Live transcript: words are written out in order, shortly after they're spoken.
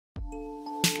Hi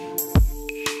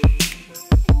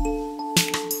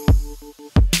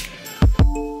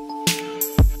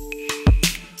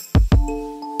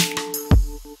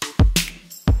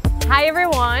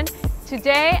everyone!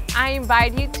 Today I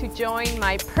invite you to join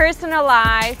my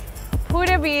personalized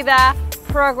Pura Vida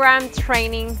program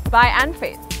training by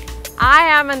AndFit. I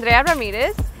am Andrea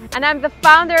Ramirez and I'm the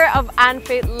founder of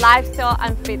AndFit lifestyle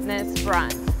and fitness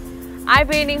brand. I've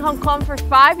been in Hong Kong for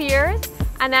 5 years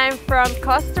and I'm from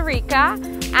Costa Rica,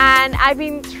 and I've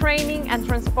been training and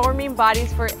transforming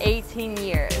bodies for 18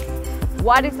 years.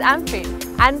 What is AndFit?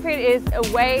 AndFit is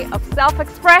a way of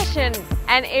self-expression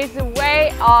and it's a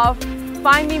way of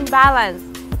finding balance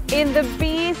in the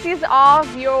busiest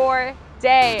of your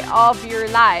day, of your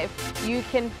life. You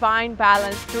can find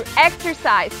balance through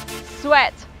exercise,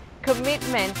 sweat,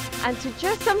 commitment, and to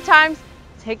just sometimes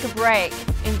take a break,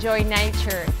 enjoy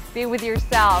nature, be with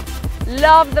yourself,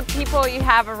 love the people you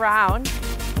have around.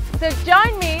 So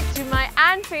join me to my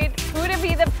AndFit Pura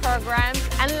Vida programs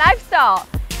and lifestyle.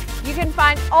 You can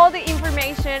find all the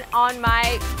information on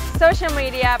my social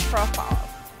media profiles.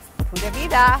 Pura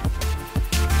Vida!